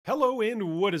Hello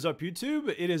and what is up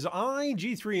YouTube? It is I,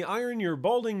 G3 Iron, your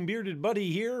balding bearded buddy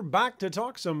here, back to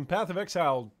talk some Path of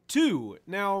Exile 2.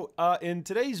 Now, in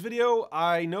today's video,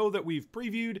 I know that we've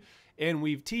previewed and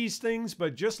we've teased things,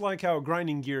 but just like how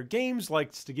Grinding Gear Games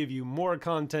likes to give you more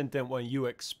content than what you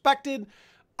expected,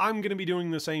 I'm going to be doing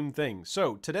the same thing.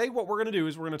 So today what we're going to do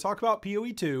is we're going to talk about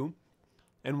POE 2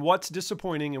 and what's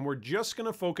disappointing, and we're just going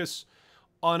to focus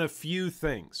on a few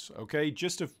things, okay?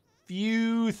 Just a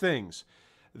few things.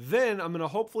 Then I'm going to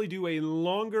hopefully do a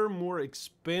longer, more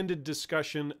expanded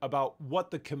discussion about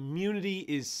what the community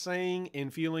is saying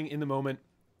and feeling in the moment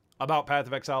about Path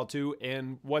of Exile 2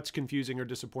 and what's confusing or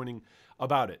disappointing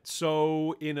about it.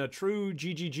 So in a true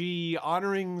GGG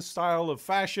honoring style of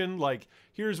fashion, like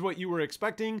here's what you were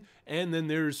expecting, and then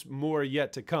there's more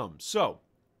yet to come. So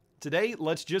today,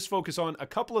 let's just focus on a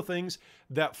couple of things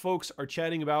that folks are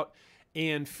chatting about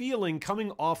and feeling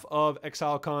coming off of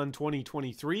ExileCon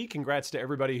 2023. Congrats to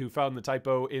everybody who found the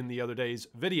typo in the other day's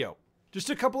video. Just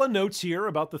a couple of notes here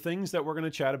about the things that we're going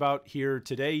to chat about here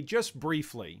today, just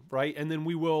briefly, right? And then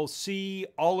we will see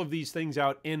all of these things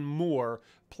out and more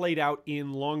played out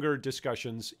in longer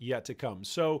discussions yet to come.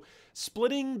 So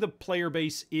splitting the player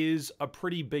base is a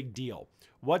pretty big deal.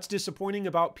 What's disappointing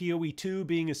about POE 2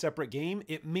 being a separate game?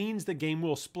 It means the game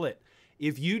will split.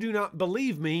 If you do not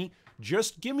believe me,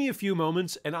 just give me a few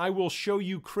moments and I will show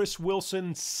you Chris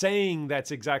Wilson saying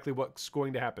that's exactly what's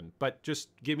going to happen. But just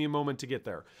give me a moment to get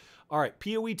there. All right,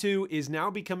 POE 2 is now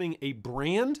becoming a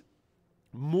brand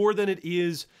more than it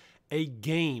is a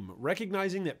game.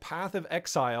 Recognizing that Path of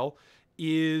Exile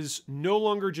is no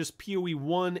longer just POE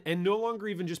 1 and no longer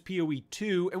even just POE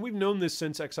 2. And we've known this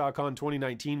since ExileCon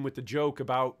 2019 with the joke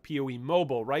about POE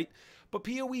Mobile, right? But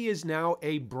POE is now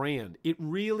a brand. It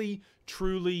really,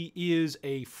 truly is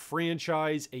a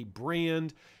franchise, a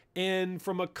brand. And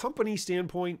from a company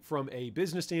standpoint, from a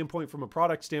business standpoint, from a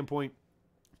product standpoint,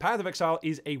 Path of Exile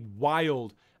is a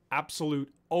wild,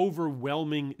 absolute,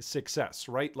 overwhelming success,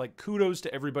 right? Like kudos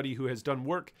to everybody who has done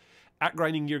work at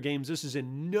Grinding Gear Games. This is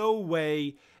in no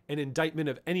way an indictment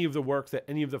of any of the work that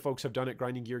any of the folks have done at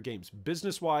Grinding Gear Games.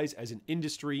 Business-wise, as an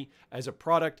industry, as a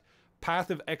product,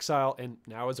 Path of Exile, and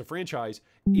now as a franchise,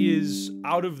 is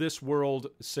out of this world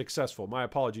successful. My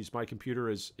apologies, my computer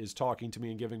is talking to me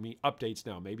and giving me updates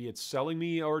now. Maybe it's selling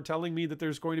me or telling me that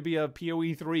there's going to be a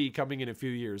POE 3 coming in a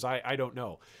few years. I don't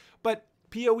know. But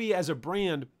POE as a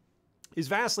brand is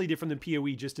vastly different than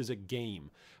POE just as a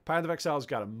game. Path of Exile's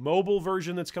got a mobile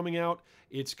version that's coming out.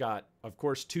 It's got, of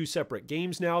course, two separate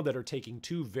games now that are taking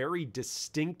two very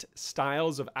distinct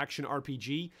styles of action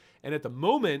RPG. And at the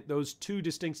moment, those two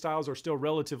distinct styles are still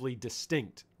relatively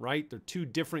distinct, right? They're two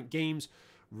different games,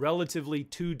 relatively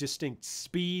two distinct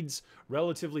speeds,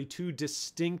 relatively two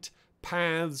distinct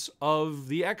paths of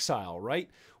the Exile, right?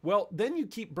 Well, then you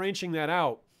keep branching that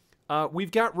out.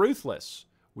 We've got Ruthless.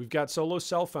 We've got solo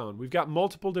self-found. We've got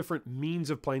multiple different means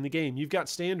of playing the game. You've got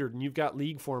standard and you've got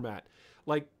league format.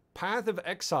 Like Path of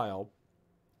Exile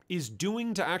is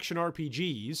doing to action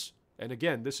RPGs, and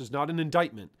again, this is not an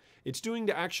indictment, it's doing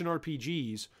to action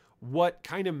RPGs what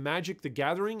kind of Magic the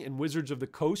Gathering and Wizards of the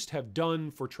Coast have done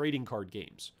for trading card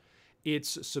games.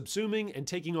 It's subsuming and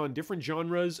taking on different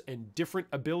genres and different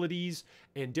abilities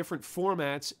and different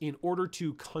formats in order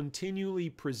to continually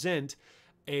present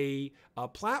a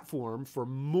platform for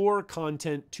more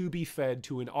content to be fed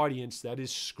to an audience that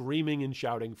is screaming and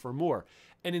shouting for more.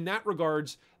 And in that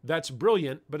regards, that's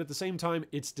brilliant, but at the same time,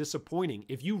 it's disappointing.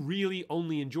 If you really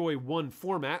only enjoy one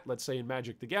format, let's say in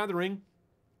Magic the Gathering,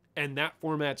 and that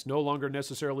format's no longer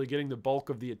necessarily getting the bulk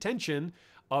of the attention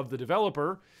of the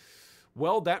developer,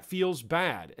 well, that feels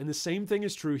bad. And the same thing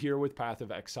is true here with Path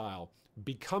of Exile.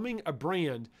 Becoming a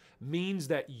brand means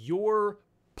that your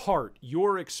part,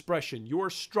 your expression, your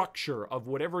structure of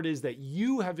whatever it is that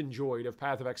you have enjoyed of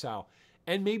Path of Exile,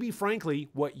 and maybe frankly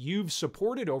what you've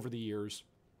supported over the years,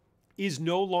 is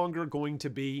no longer going to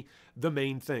be the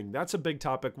main thing. That's a big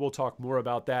topic. We'll talk more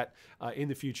about that in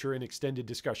the future in extended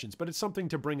discussions, but it's something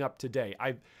to bring up today.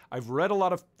 I've read a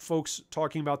lot of folks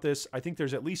talking about this. I think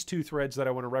there's at least two threads that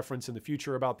I want to reference in the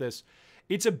future about this.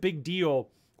 It's a big deal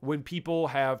when people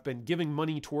have been giving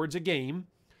money towards a game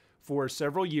for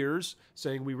several years,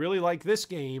 saying we really like this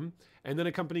game, and then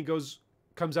a company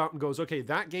comes out and goes, okay,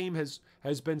 that game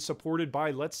has been supported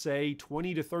by, let's say,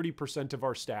 20 to 30% of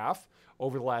our staff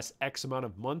over the last X amount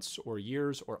of months or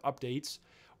years or updates,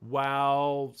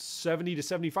 while 70 to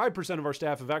 75% of our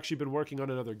staff have actually been working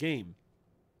on another game.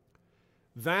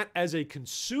 That, as a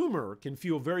consumer, can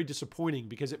feel very disappointing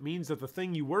because it means that the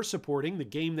thing you were supporting, the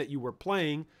game that you were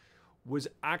playing, was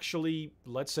actually,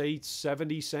 let's say,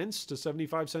 70 cents to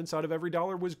 75 cents out of every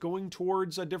dollar was going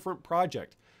towards a different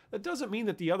project. That doesn't mean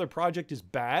that the other project is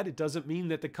bad. It doesn't mean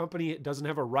that the company doesn't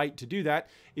have a right to do that.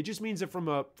 It just means that from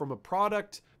a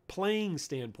product playing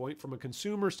standpoint, from a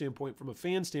consumer standpoint, from a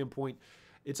fan standpoint,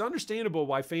 it's understandable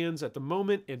why fans at the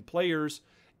moment and players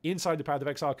inside the Path of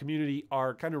Exile community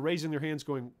are kind of raising their hands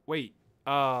going, wait,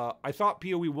 I thought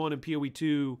POE 1 and POE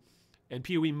 2 and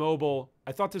POE Mobile,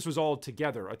 I thought this was all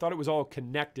together. I thought it was all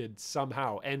connected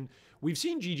somehow. And we've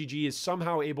seen GGG is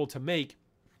somehow able to make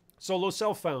solo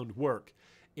self-found work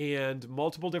and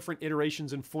multiple different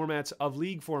iterations and formats of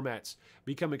League formats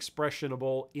become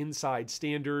expressionable inside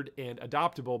Standard and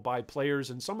adoptable by players.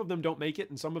 And some of them don't make it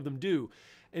and some of them do.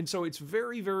 And so it's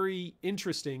very, very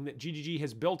interesting that GGG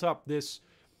has built up this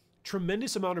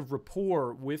tremendous amount of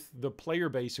rapport with the player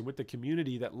base and with the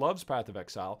community that loves Path of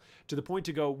Exile, to the point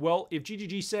to go, well, if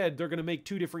GGG said they're going to make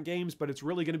 2 different games, but it's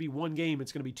really going to be one game,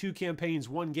 it's going to be 2 campaigns,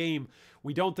 one game,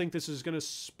 we don't think this is going to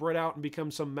spread out and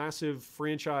become some massive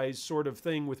franchise sort of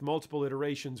thing with multiple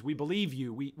iterations. We believe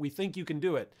you. We think you can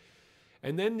do it.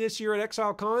 And then this year at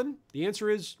ExileCon, the answer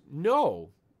is no.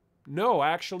 No,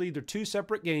 actually, they're 2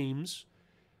 separate games.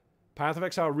 Path of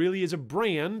Exile really is a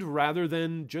brand rather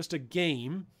than just a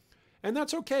game. And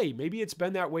that's okay. Maybe it's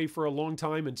been that way for a long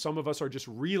time, and some of us are just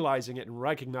realizing it and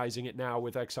recognizing it now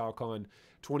with ExileCon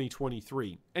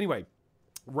 2023. Anyway,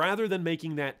 rather than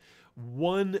making that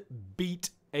one beat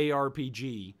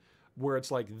ARPG where it's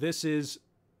like, this is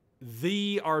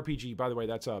the RPG. By the way,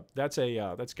 that's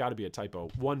got to be a typo.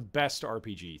 One best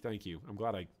RPG. Thank you. I'm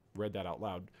glad I read that out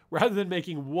loud. Rather than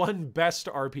making one best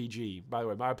RPG. By the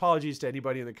way, my apologies to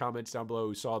anybody in the comments down below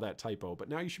who saw that typo, but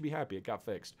now you should be happy it got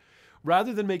fixed.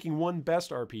 Rather than making one best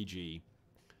RPG,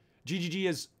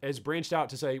 GGG has branched out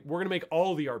to say, we're going to make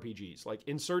all the RPGs. Like,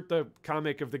 insert the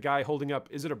comic of the guy holding up,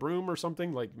 is it a broom or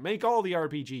something? Like, make all the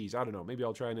RPGs. I don't know. Maybe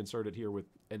I'll try and insert it here with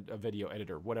a video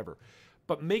editor, whatever.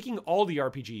 But making all the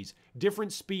RPGs,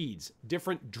 different speeds,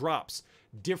 different drops,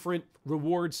 different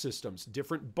reward systems,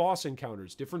 different boss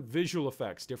encounters, different visual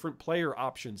effects, different player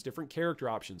options, different character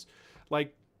options.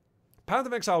 Like, Path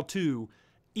of Exile 2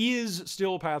 is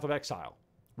still Path of Exile.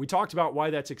 We talked about why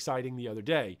that's exciting the other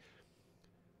day.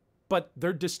 But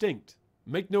they're distinct.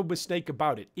 Make no mistake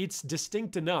about it. It's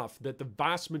distinct enough that the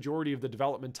vast majority of the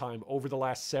development time over the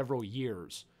last several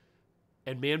years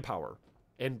and manpower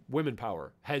and women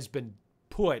power has been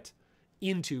put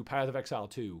into Path of Exile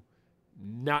 2,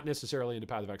 not necessarily into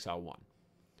Path of Exile 1.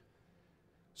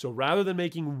 So rather than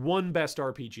making one best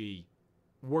RPG,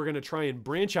 we're going to try and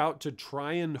branch out to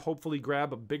try and hopefully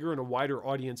grab a bigger and a wider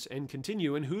audience and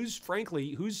continue. And who's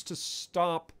to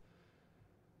stop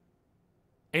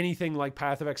anything like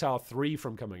Path of Exile 3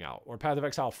 from coming out, or Path of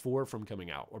Exile 4 from coming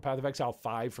out, or Path of Exile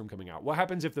 5 from coming out? What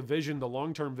happens if the vision, the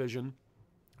long-term vision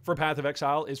for Path of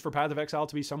Exile is for Path of Exile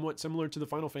to be somewhat similar to the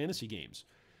Final Fantasy games,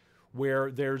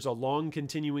 where there's a long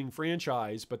continuing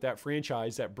franchise, but that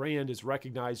franchise, that brand is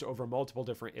recognized over multiple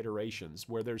different iterations,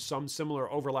 where there's some similar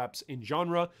overlaps in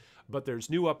genre, but there's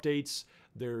new updates,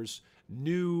 there's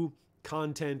new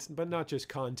content, but not just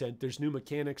content, there's new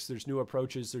mechanics, there's new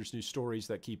approaches, there's new stories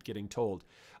that keep getting told.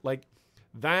 Like,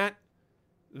 that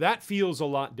feels a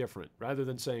lot different, rather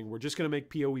than saying we're just going to make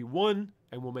POE 1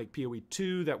 and we'll make POE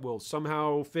 2 that will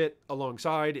somehow fit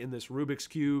alongside in this Rubik's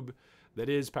Cube that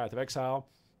is Path of Exile.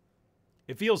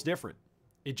 It feels different.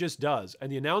 It just does.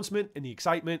 And the announcement and the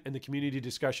excitement and the community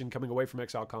discussion coming away from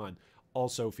ExileCon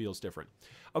also feels different.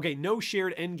 Okay, no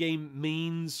shared endgame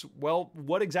means, well,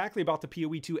 what exactly about the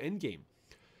POE 2 endgame?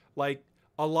 Like,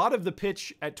 a lot of the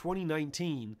pitch at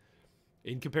 2019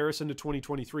 in comparison to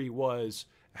 2023 was,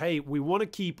 hey, we want to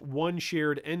keep one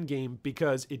shared endgame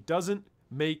because it doesn't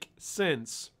make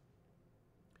sense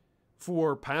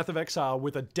for Path of Exile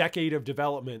with a decade of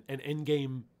development and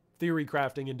endgame theory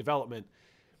crafting and development.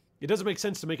 It doesn't make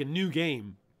sense to make a new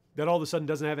game that all of a sudden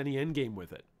doesn't have any endgame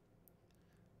with it.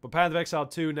 But Path of Exile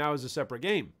 2 now is a separate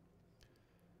game.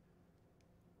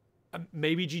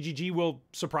 Maybe GGG will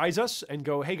surprise us and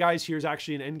go, hey guys, here's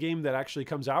actually an endgame that actually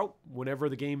comes out whenever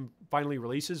the game finally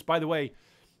releases. By the way,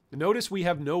 notice we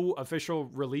have no official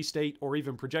release date or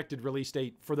even projected release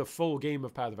date for the full game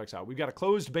of Path of Exile. We've got a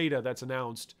closed beta that's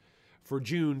announced for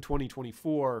June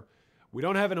 2024. We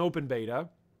don't have an open beta.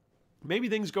 Maybe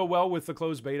things go well with the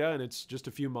closed beta and it's just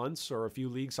a few months or a few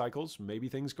league cycles. Maybe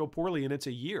things go poorly and it's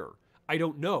a year. I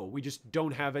don't know. We just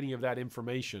don't have any of that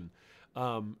information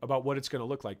about what it's going to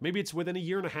look like. Maybe it's within a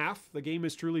year and a half. The game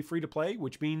is truly free to play,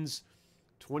 which means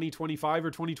 2025 or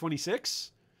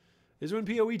 2026 is when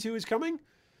POE 2 is coming.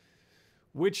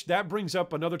 Which that brings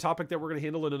up another topic that we're going to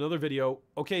handle in another video.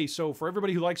 Okay, so for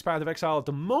everybody who likes Path of Exile at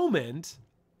the moment,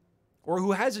 or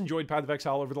who has enjoyed Path of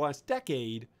Exile over the last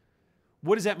decade,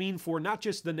 what does that mean for not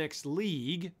just the next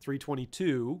league,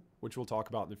 322, which we'll talk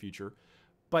about in the future,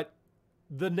 but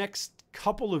the next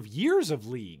couple of years of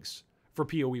leagues for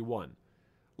POE 1?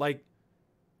 Like,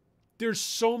 there's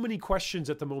so many questions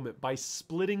at the moment. By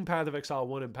splitting Path of Exile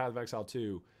 1 and Path of Exile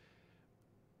 2,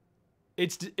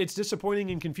 it's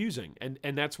disappointing and confusing.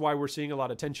 And that's why we're seeing a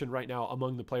lot of tension right now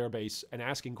among the player base and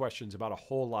asking questions about a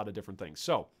whole lot of different things.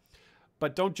 So,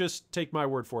 but don't just take my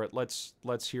word for it. Let's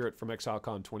hear it from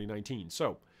ExileCon 2019.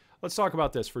 So let's talk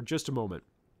about this for just a moment.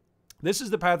 This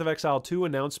is the Path of Exile 2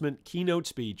 announcement keynote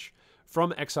speech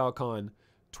from ExileCon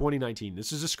 2019.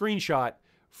 This is a screenshot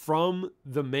from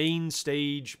the main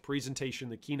stage presentation,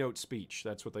 the keynote speech.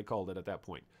 That's what they called it at that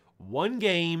point. 1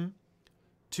 game,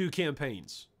 2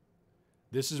 campaigns.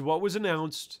 This is what was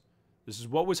announced. This is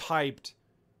what was hyped.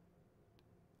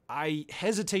 I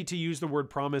hesitate to use the word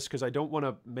promise because I don't want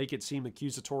to make it seem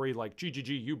accusatory, like,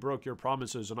 GGG, you broke your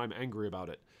promises and I'm angry about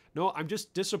it. No, I'm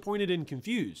just disappointed and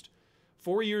confused.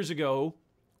 4 years ago,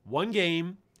 1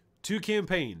 game, 2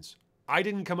 campaigns. I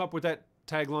didn't come up with that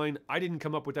tagline. I didn't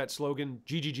come up with that slogan.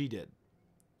 GGG did.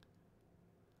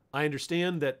 I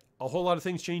understand that a whole lot of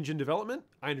things change in development.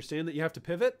 I understand that you have to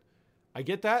pivot. I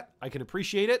get that. I can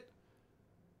appreciate it.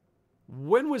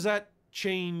 When was that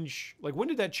change? Like, when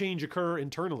did that change occur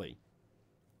internally?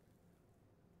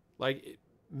 Like,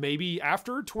 maybe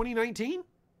after 2019?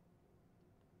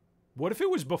 What if it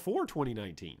was before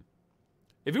 2019?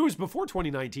 If it was before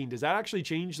 2019, does that actually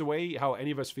change the way how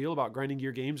any of us feel about Grinding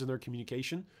Gear games and their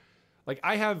communication? Like,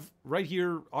 I have right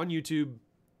here on YouTube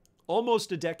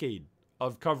almost a decade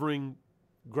of covering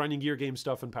Grinding Gear game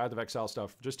stuff and Path of Exile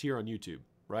stuff just here on YouTube,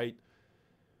 right?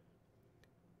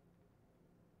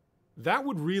 That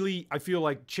would really, I feel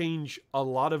like, change a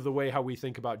lot of the way how we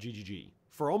think about GGG.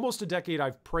 For almost a decade,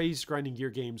 I've praised Grinding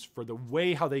Gear games for the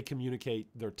way how they communicate.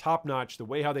 They're top-notch, the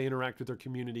way how they interact with their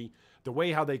community, the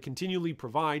way how they continually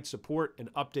provide support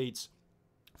and updates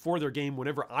for their game.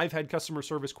 Whenever I've had customer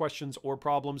service questions or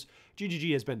problems,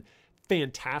 GGG has been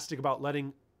fantastic about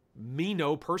letting me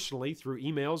know personally through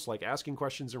emails, like asking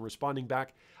questions and responding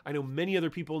back. I know many other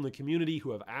people in the community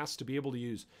who have asked to be able to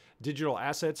use digital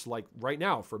assets like right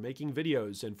now for making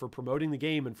videos and for promoting the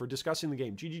game and for discussing the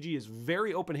game. GGG is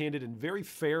very open-handed and very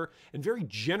fair and very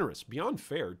generous, beyond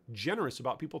fair, generous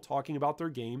about people talking about their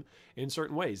game in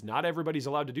certain ways. Not everybody's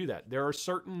allowed to do that. There are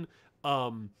certain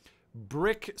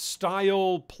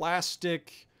brick-style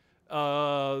plastic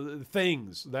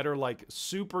things that are like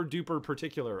super duper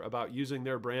particular about using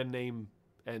their brand name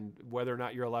and whether or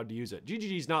not you're allowed to use it.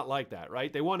 GGG's not like that,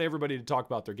 right? They want everybody to talk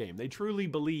about their game. They truly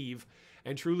believe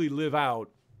and truly live out.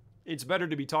 It's better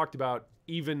to be talked about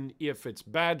even if it's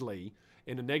badly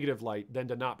in a negative light than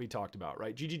to not be talked about,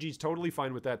 right? GGG's totally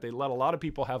fine with that. They let a lot of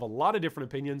people have a lot of different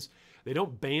opinions. They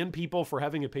don't ban people for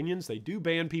having opinions. They do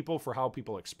ban people for how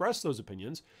people express those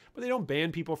opinions, but they don't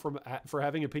ban people for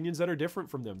having opinions that are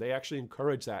different from them. They actually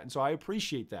encourage that, and so I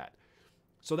appreciate that.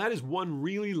 So that is one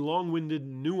really long-winded,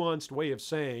 nuanced way of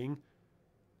saying,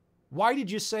 why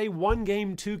did you say 1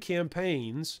 game, 2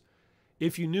 campaigns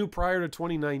if you knew prior to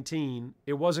 2019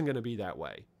 it wasn't going to be that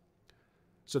way?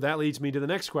 So that leads me to the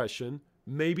next question.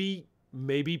 Maybe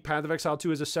Path of Exile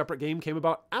 2 as a separate game came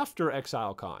about after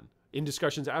ExileCon, in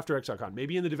discussions after ExileCon.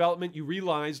 Maybe in the development you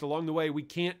realized along the way we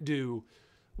can't do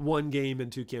 1 game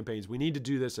and 2 campaigns. We need to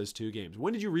do this as 2 games.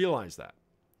 When did you realize that?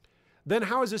 Then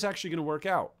how is this actually going to work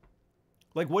out?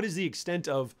 Like, what is the extent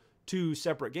of 2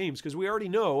 separate games? Because we already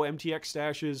know MTX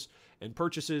stashes and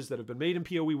purchases that have been made in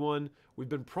POE 1. We've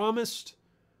been promised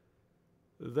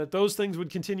that those things would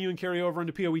continue and carry over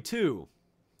into POE 2.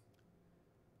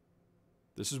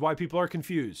 This is why people are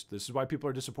confused. This is why people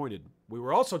are disappointed. We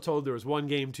were also told there was 1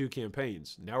 game, 2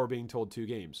 campaigns. Now we're being told 2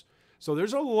 games. So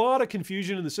there's a lot of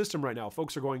confusion in the system right now.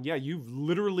 Folks are going, yeah, you've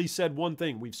literally said one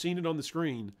thing. We've seen it on the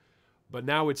screen, but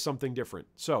now it's something different.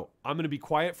 So I'm going to be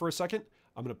quiet for a second.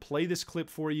 I'm going to play this clip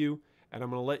for you, and I'm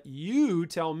going to let you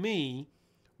tell me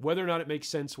whether or not it makes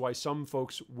sense why some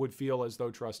folks would feel as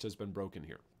though trust has been broken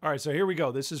here. All right, so here we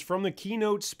go. This is from the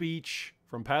keynote speech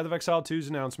from Path of Exile 2's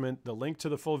announcement. The link to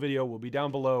the full video will be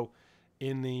down below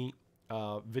in the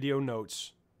video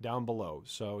notes down below.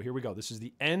 So here we go. This is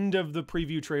the end of the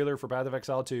preview trailer for Path of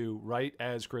Exile 2, right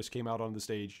as Chris came out on the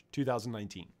stage,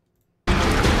 2019.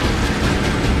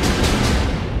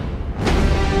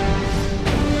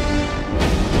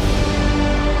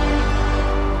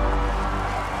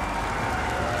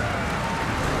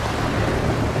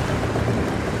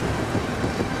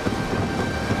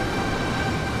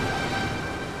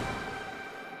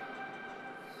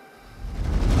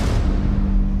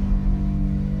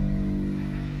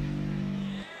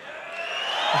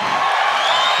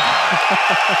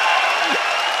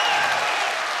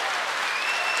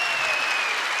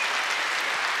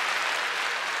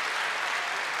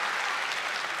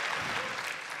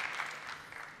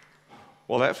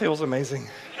 Well, that feels amazing.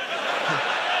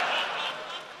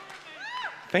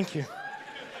 Thank you.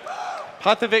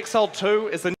 Path of Exile 2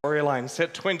 is a storyline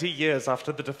set 20 years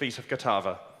after the defeat of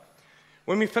Katava.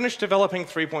 When we finished developing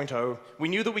 3.0, we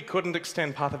knew that we couldn't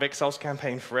extend Path of Exile's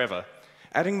campaign forever.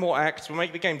 Adding more acts would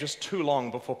make the game just too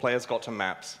long before players got to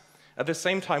maps. At the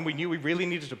same time, we knew we really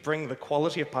needed to bring the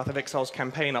quality of Path of Exile's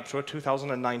campaign up to a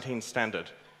 2019 standard.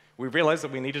 We realized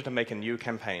that we needed to make a new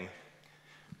campaign.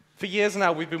 For years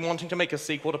now, we've been wanting to make a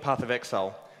sequel to Path of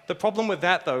Exile. The problem with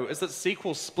that, though, is that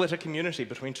sequels split a community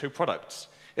between two products.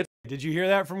 Did you hear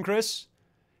that from Chris?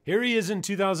 Here he is in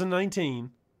 2019.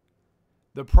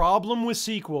 The problem with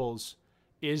sequels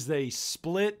is they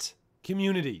split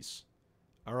communities.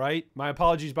 All right? My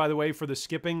apologies, by the way, for the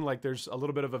skipping. Like, there's a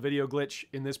little bit of a video glitch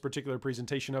in this particular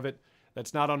presentation of it.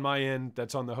 That's not on my end.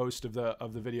 That's on the host of the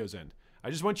video's end.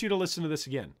 I just want you to listen to this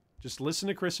again. Just listen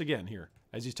to Chris again here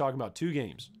as he's talking about two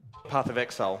games. Path of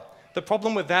Exile. The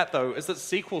problem with that, though, is that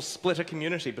sequels split a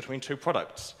community between two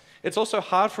products. It's also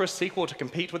hard for a sequel to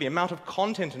compete with the amount of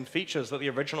content and features that the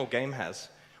original game has.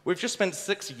 We've just spent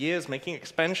 6 years making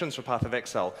expansions for Path of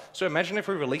Exile, so imagine if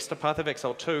we released a Path of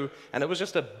Exile 2 and it was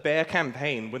just a bare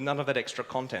campaign with none of that extra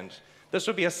content. This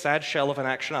would be a sad shell of an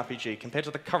action RPG compared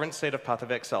to the current state of Path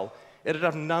of Exile. It'd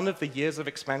have none of the years of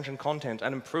expansion content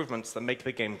and improvements that make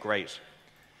the game great.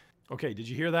 Okay, did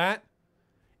you hear that?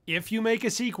 If you make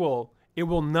a sequel, it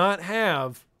will not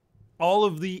have all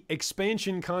of the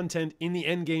expansion content in the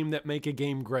end game that make a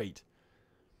game great.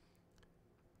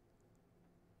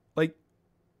 Like,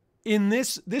 in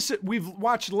this we've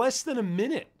watched less than a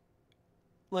minute,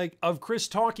 like, of Chris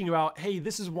talking about, hey,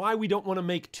 this is why we don't want to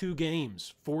make two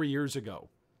games 4 years ago.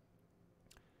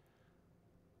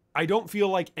 I don't feel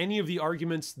like any of the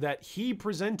arguments that he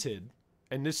presented,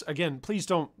 and this, again, please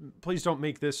don't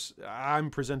make this, I'm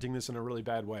presenting this in a really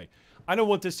bad way. I don't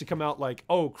want this to come out like,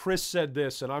 oh, Chris said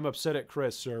this and I'm upset at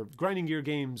Chris, or Grinding Gear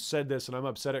Games said this and I'm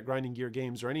upset at Grinding Gear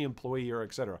Games, or any employee, or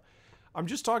etc. I'm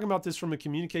just talking about this from a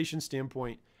communication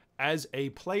standpoint as a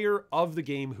player of the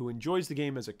game who enjoys the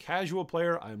game as a casual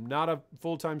player. I'm not a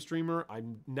full-time streamer.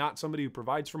 I'm not somebody who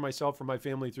provides for myself, for my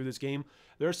family through this game.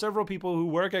 There are several people who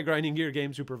work at Grinding Gear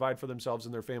Games who provide for themselves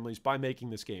and their families by making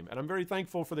this game. And I'm very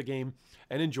thankful for the game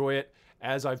and enjoy it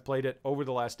as I've played it over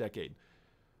the last decade.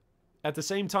 At the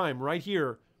same time, right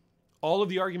here, all of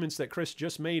the arguments that Chris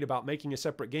just made about making a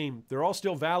separate game, they're all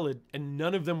still valid, and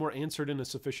none of them were answered in a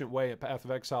sufficient way at Path of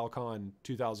Exile Con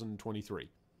 2023.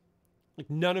 Like,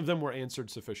 none of them were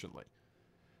answered sufficiently.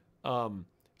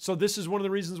 So this is one of the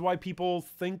reasons why people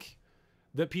think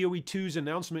that POE 2's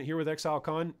announcement here with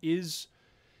ExileCon is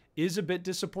a bit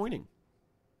disappointing.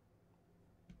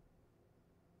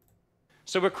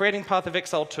 So we're creating Path of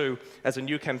Exile 2 as a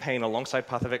new campaign alongside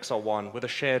Path of Exile 1 with a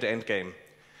shared endgame.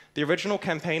 The original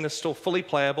campaign is still fully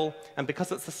playable, and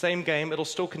because it's the same game, it'll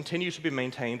still continue to be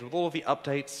maintained with all of the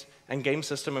updates and game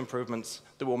system improvements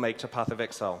that we'll make to Path of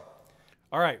Exile.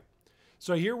 All right.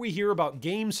 So here we hear about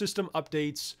game system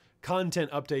updates,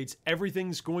 content updates.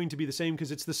 Everything's going to be the same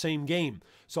because it's the same game.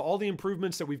 So all the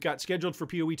improvements that we've got scheduled for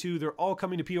POE 2, they're all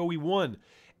coming to POE 1.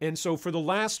 And so for the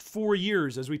last 4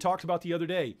 years, as we talked about the other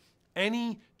day,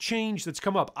 any change that's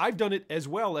come up, I've done it as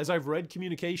well as I've read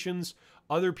communications.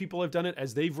 Other people have done it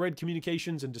as they've read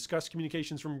communications and discussed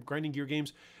communications from Grinding Gear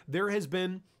Games. There has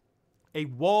been a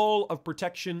wall of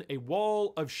protection, a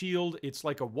wall of shield. It's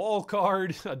like a wall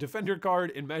card, a defender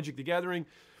card in Magic the Gathering.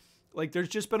 Like, there's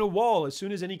just been a wall as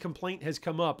soon as any complaint has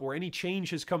come up or any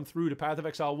change has come through to Path of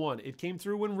Exile 1. It came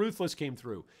through when Ruthless came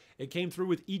through. It came through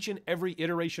with each and every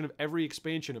iteration of every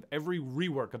expansion, of every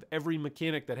rework, of every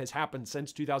mechanic that has happened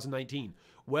since 2019.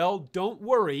 Well, don't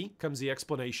worry, comes the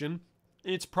explanation.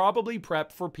 It's probably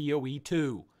prep for POE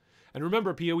 2. And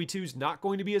remember, POE 2 is not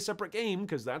going to be a separate game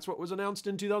because that's what was announced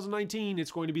in 2019.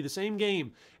 It's going to be the same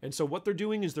game. And so what they're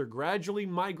doing is they're gradually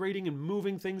migrating and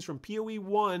moving things from POE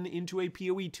 1 into a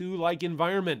POE 2-like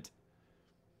environment.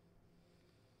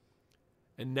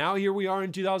 And now here we are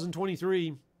in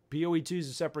 2023. POE 2 is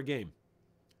a separate game.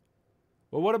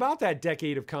 Well, what about that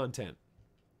decade of content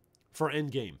for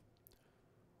Endgame?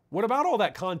 What about all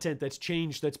that content that's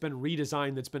changed, that's been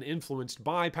redesigned, that's been influenced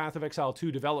by Path of Exile 2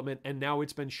 development, and now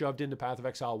it's been shoved into Path of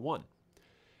Exile 1?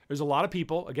 There's a lot of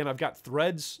people. Again, I've got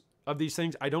threads of these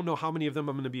things. I don't know how many of them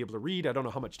I'm going to be able to read. I don't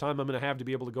know how much time I'm going to have to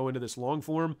be able to go into this long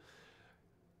form.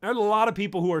 There's a lot of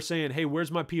people who are saying, hey,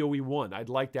 where's my POE 1? I'd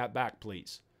like that back,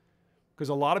 please. Because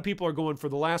a lot of people are going, for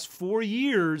the last 4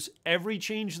 years, every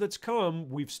change that's come,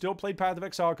 we've still played Path of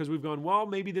Exile because we've gone, well,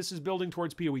 maybe this is building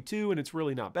towards POE 2 and it's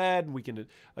really not bad and we can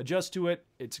adjust to it.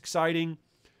 It's exciting.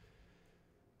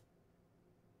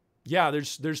 Yeah,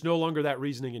 there's no longer that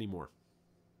reasoning anymore.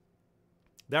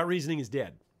 That reasoning is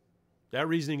dead. That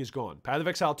reasoning is gone. Path of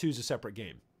Exile 2 is a separate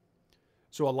game.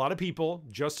 So a lot of people,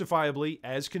 justifiably,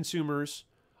 as consumers,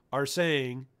 are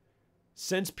saying,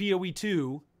 since POE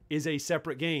 2 is a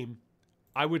separate game,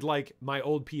 I would like my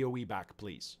old POE back,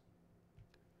 please.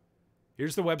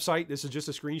 Here's the website. This is just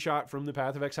a screenshot from the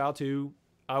Path of Exile 2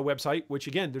 website, which,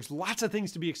 again, there's lots of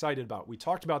things to be excited about. We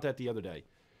talked about that the other day.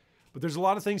 But there's a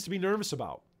lot of things to be nervous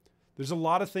about. There's a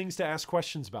lot of things to ask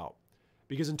questions about.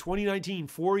 Because in 2019,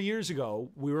 4 years ago,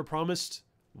 we were promised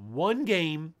one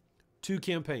game, 2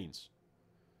 campaigns.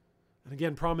 And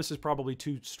again, promise is probably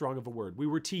too strong of a word. We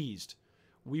were teased.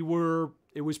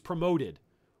 It was promoted.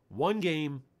 One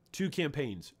game, 2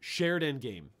 campaigns, shared end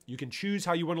game. You can choose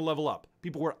how you want to level up.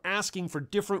 People were asking for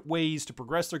different ways to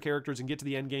progress their characters and get to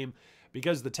the end game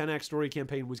because the 10-act story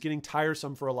campaign was getting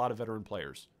tiresome for a lot of veteran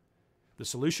players. The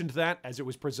solution to that, as it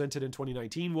was presented in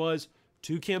 2019, was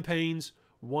 2 campaigns,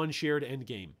 1 shared end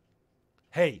game.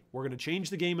 Hey, we're going to change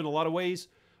the game in a lot of ways,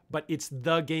 but it's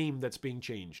the game that's being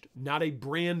changed, not a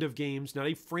brand of games, not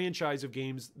a franchise of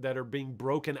games that are being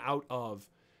broken out of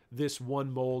this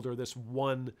one mold or this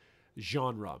one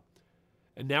genre.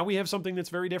 And now we have something that's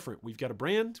very different. We've got a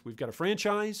brand, we've got a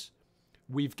franchise,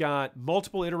 we've got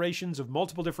multiple iterations of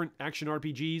multiple different action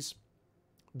RPGs.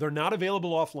 They're not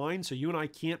available offline, so you and I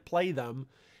can't play them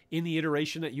in the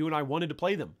iteration that you and I wanted to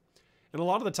play them. And a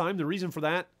lot of the time, the reason for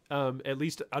that, at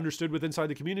least understood with inside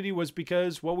the community, was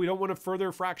because, well, we don't want to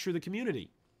further fracture the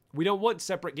community. We don't want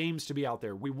separate games to be out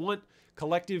there. We want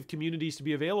collective communities to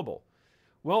be available.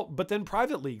 Well, but then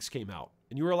private leagues came out,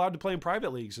 and you were allowed to play in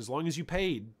private leagues as long as you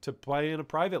paid to play in a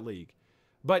private league.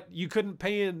 But you couldn't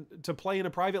pay to play in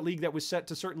a private league that was set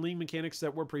to certain league mechanics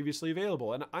that were previously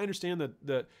available. And I understand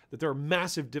that there are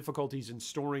massive difficulties in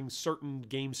storing certain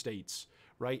game states,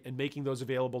 right, and making those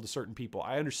available to certain people.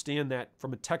 I understand that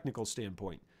from a technical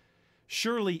standpoint.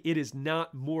 Surely it is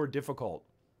not more difficult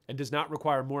and does not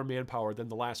require more manpower than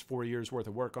the last 4 years worth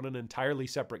of work on an entirely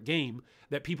separate game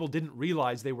that people didn't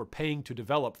realize they were paying to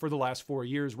develop for the last 4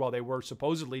 years while they were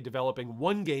supposedly developing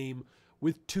one game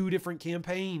with 2 different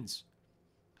campaigns.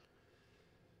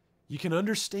 You can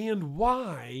understand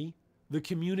why the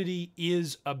community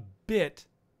is a bit,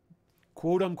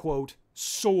 quote unquote,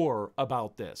 sore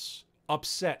about this,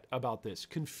 upset about this.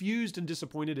 Confused and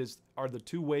disappointed are the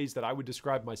 2 ways that I would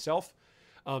describe myself.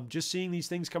 Just seeing these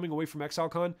things coming away from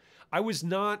ExileCon,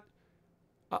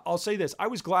 I'll say this, I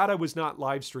was glad I was not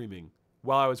live streaming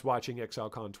while I was watching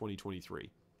ExileCon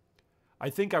 2023. I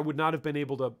think I would not have been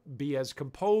able to be as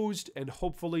composed and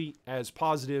hopefully as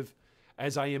positive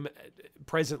as I am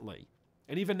presently.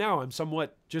 And even now, I'm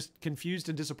somewhat just confused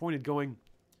and disappointed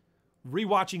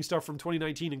rewatching stuff from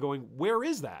 2019 and going, where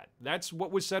is that? That's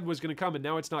what was said was going to come, and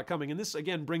now it's not coming. And this,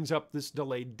 again, brings up this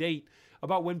delayed date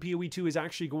about when PoE 2 is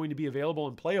actually going to be available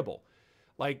and playable.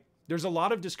 Like, there's a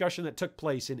lot of discussion that took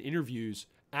place in interviews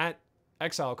at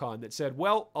ExileCon that said,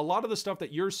 well, a lot of the stuff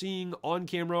that you're seeing on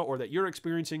camera or that you're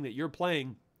experiencing, that you're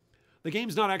playing, the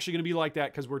game's not actually going to be like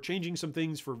that because we're changing some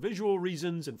things for visual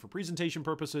reasons and for presentation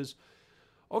purposes.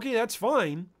 Okay, that's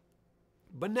fine.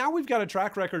 But now we've got a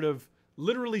track record of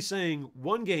literally saying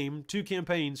 1 game, 2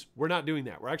 campaigns. We're not doing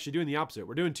that. We're actually doing the opposite.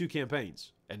 We're doing 2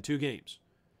 campaigns and 2 games.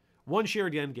 1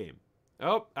 shared end game.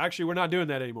 Oh, actually, we're not doing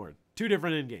that anymore. 2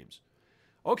 different end games.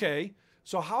 Okay,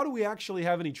 so how do we actually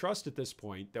have any trust at this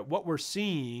point that what we're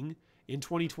seeing in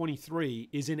 2023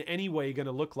 is in any way going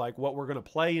to look like what we're going to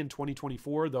play in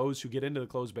 2024? Those who get into the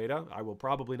closed beta, I will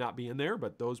probably not be in there,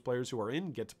 but those players who are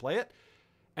in get to play it.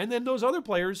 And then those other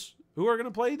players who are going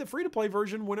to play the free-to-play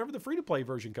version whenever the free-to-play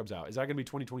version comes out. Is that going to be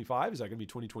 2025? Is that going to be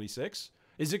 2026?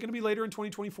 Is it going to be later in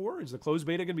 2024? Is the closed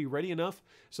beta going to be ready enough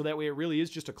so that way it really is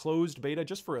just a closed beta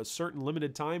just for a certain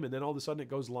limited time and then all of a sudden it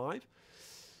goes live?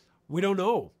 We don't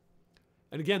know.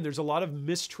 And again, there's a lot of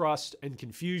mistrust and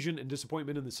confusion and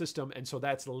disappointment in the system, and so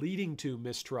that's leading to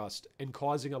mistrust and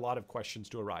causing a lot of questions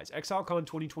to arise. ExileCon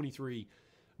 2023,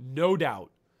 no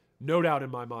doubt in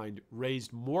my mind,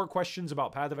 raised more questions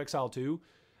about Path of Exile 2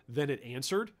 than it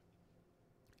answered.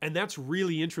 And that's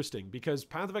really interesting because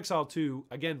Path of Exile 2,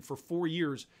 again, for 4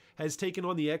 years, has taken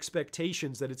on the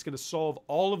expectations that it's going to solve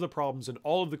all of the problems and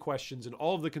all of the questions and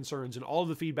all of the concerns and all of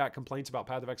the feedback complaints about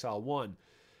Path of Exile 1.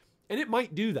 And it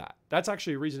might do that. That's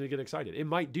actually a reason to get excited. It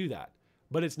might do that.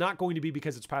 But it's not going to be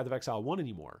because it's Path of Exile 1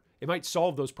 anymore. It might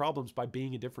solve those problems by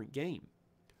being a different game.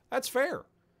 That's fair.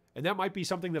 And that might be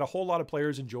something that a whole lot of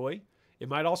players enjoy. It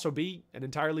might also be an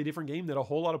entirely different game that a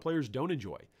whole lot of players don't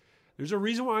enjoy. There's a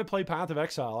reason why I play Path of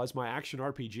Exile as my action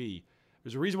RPG.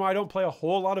 There's a reason why I don't play a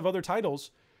whole lot of other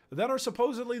titles that are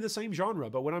supposedly the same genre,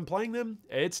 but when I'm playing them,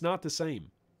 it's not the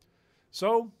same.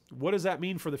 So what does that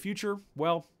mean for the future?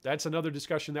 Well, that's another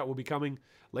discussion that will be coming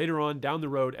later on down the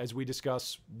road as we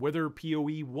discuss whether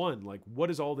POE 1, like what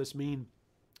does all this mean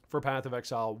for Path of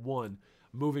Exile 1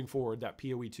 moving forward, that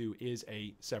POE 2 is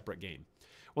a separate game.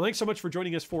 Well, thanks so much for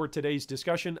joining us for today's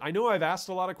discussion. I know I've asked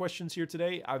a lot of questions here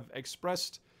today. I've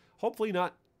expressed, hopefully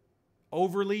not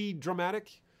overly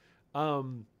dramatic,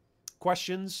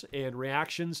 questions and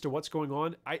reactions to what's going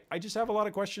on. I just have a lot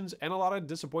of questions and a lot of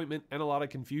disappointment and a lot of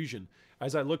confusion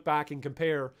as I look back and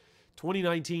compare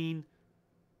 2019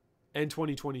 and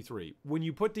 2023. When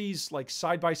you put these like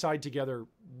side by side together,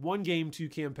 one game, two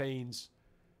campaigns,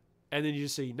 and then you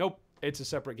just see, nope, it's a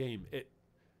separate game.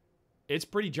 It's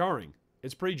pretty jarring.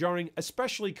 It's pretty jarring,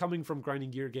 especially coming from Grinding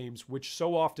Gear games, which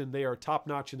so often they are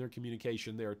top-notch in their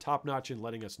communication. They are top-notch in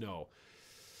letting us know.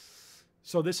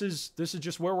 So this is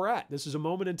just where we're at. This is a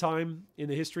moment in time in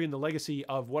the history and the legacy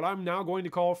of what I'm now going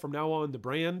to call from now on the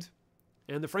brand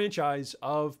and the franchise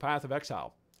of Path of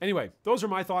Exile. Anyway, those are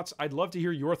my thoughts. I'd love to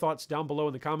hear your thoughts down below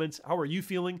in the comments. How are you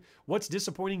feeling? What's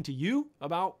disappointing to you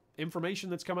about information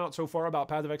that's come out so far about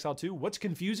Path of Exile 2? What's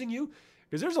confusing you?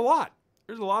 Because there's a lot.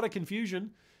 There's a lot of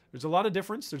confusion. There's a lot of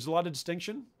difference. There's a lot of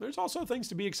distinction. There's also things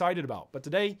to be excited about. But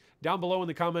today, down below in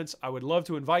the comments, I would love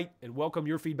to invite and welcome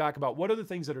your feedback about what are the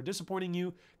things that are disappointing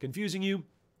you, confusing you,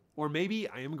 or maybe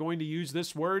I am going to use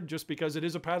this word just because it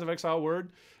is a Path of Exile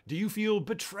word. Do you feel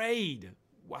betrayed?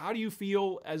 How do you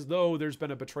feel as though there's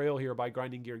been a betrayal here by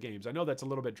Grinding Gear Games? I know that's a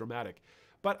little bit dramatic,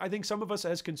 but I think some of us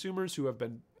as consumers who have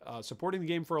been supporting the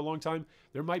game for a long time,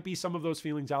 there might be some of those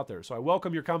feelings out there. So I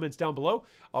welcome your comments down below.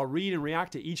 I'll read and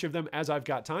react to each of them as I've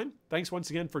got time. Thanks once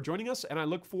again for joining us, and I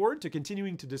look forward to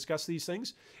continuing to discuss these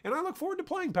things. And I look forward to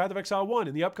playing Path of Exile 1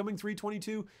 in the upcoming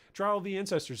 322 Trial of the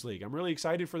Ancestors League. I'm really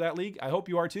excited for that league. I hope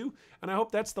you are too, and I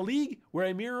hope that's the league where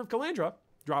a Mirror of Calandra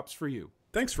drops for you.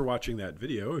 Thanks for watching that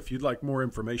video. If you'd like more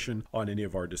information on any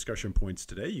of our discussion points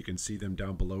today, you can see them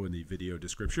down below in the video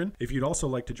description. If you'd also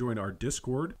like to join our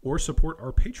Discord or support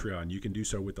our Patreon, you can do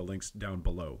so with the links down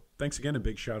below. Thanks again, and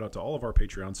big shout out to all of our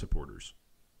Patreon supporters.